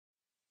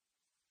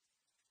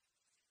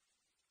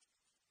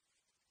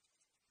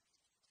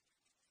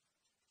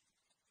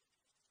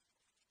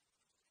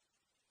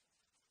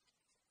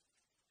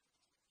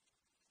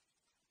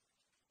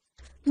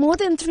More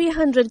than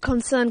 300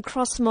 concerned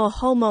Crossmoor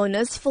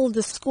homeowners filled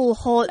the school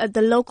hall at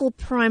the local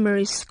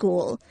primary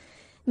school.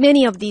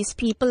 Many of these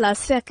people are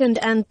second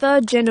and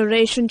third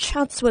generation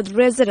Chatsworth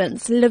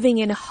residents living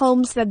in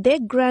homes that their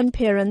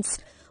grandparents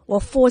were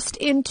forced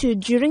into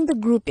during the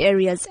Group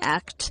Areas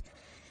Act.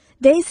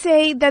 They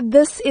say that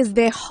this is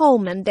their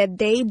home and that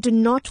they do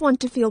not want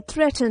to feel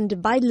threatened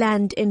by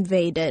land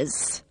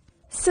invaders.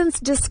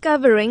 Since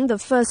discovering the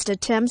first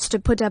attempts to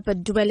put up a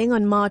dwelling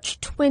on March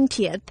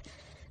 20th,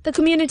 the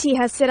community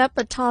has set up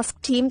a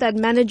task team that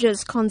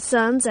manages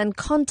concerns and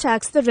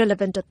contacts the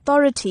relevant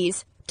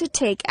authorities to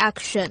take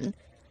action.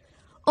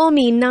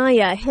 Omi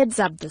Naya heads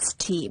up this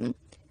team.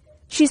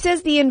 She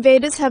says the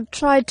invaders have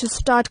tried to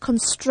start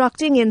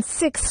constructing in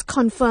 6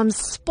 confirmed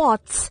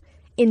spots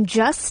in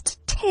just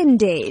 10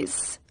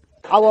 days.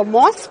 Our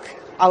mosque,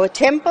 our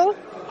temple,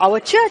 our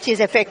church is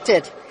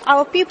affected.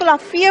 Our people are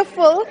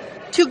fearful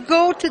to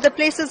go to the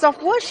places of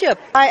worship.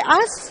 By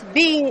us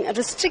being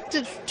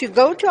restricted to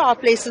go to our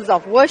places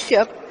of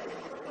worship,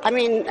 what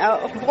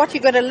are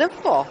you going to live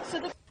for?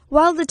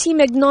 While the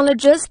team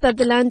acknowledges that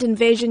the Land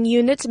Invasion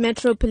Unit,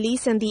 Metro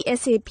Police and the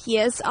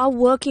SABC are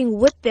working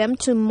with them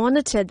to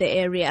monitor the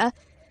area,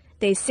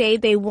 they say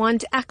they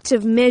want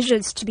active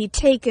measures to be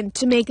taken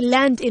to make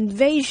land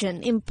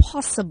invasion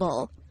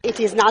impossible. It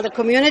is now the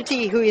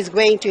community who is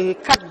going to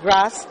cut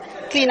grass,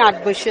 clean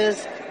out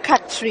bushes,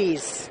 cut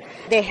trees.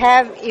 They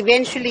have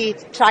eventually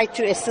tried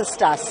to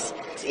assist us.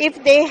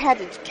 If they had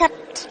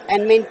kept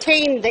and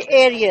maintained the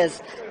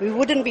areas, we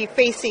wouldn't be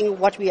facing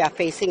what we are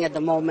facing at the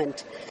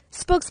moment.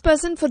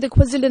 Spokesperson for the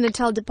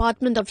KwaZulu-Natal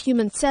Department of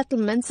Human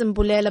Settlements,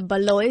 Mbulela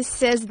Baloy,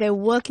 says they're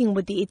working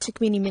with the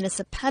eThekwini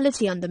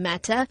municipality on the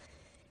matter.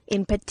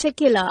 In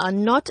particular, are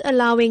not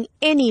allowing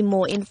any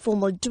more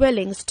informal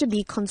dwellings to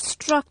be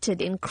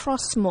constructed in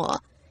Crossmoor.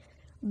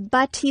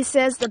 But he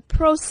says the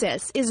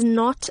process is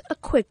not a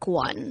quick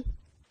one.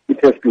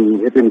 It has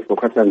been happening for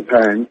quite some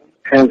time.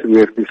 Hence, we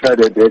have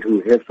decided that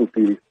we have to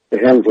be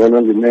hands-on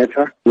on the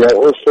matter. We are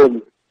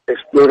also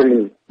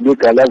exploring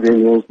legal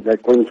avenues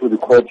like going to the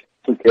court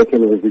to get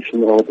an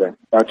eviction order.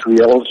 But we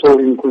are also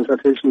in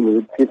consultation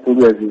with people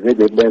who have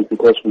invaded land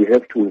because we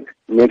have to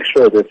make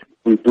sure that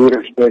we do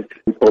respect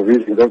the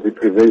provisions of the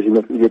Prevention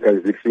of Illegal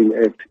Eviction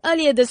Act.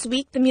 Earlier this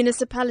week, the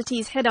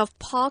municipality's head of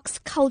Parks,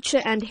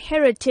 Culture and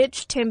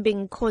Heritage,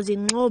 Tembing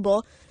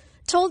Khozi-Ngobo,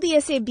 told the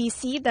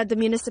SABC that the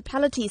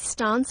municipality's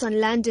stance on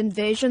land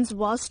invasions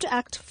was to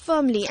act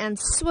firmly and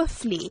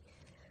swiftly.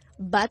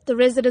 But the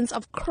residents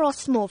of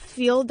Crossmoor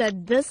feel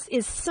that this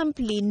is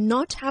simply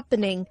not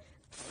happening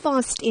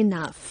fast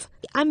enough.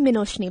 I'm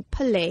Minoshni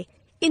Pillay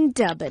in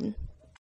Durban.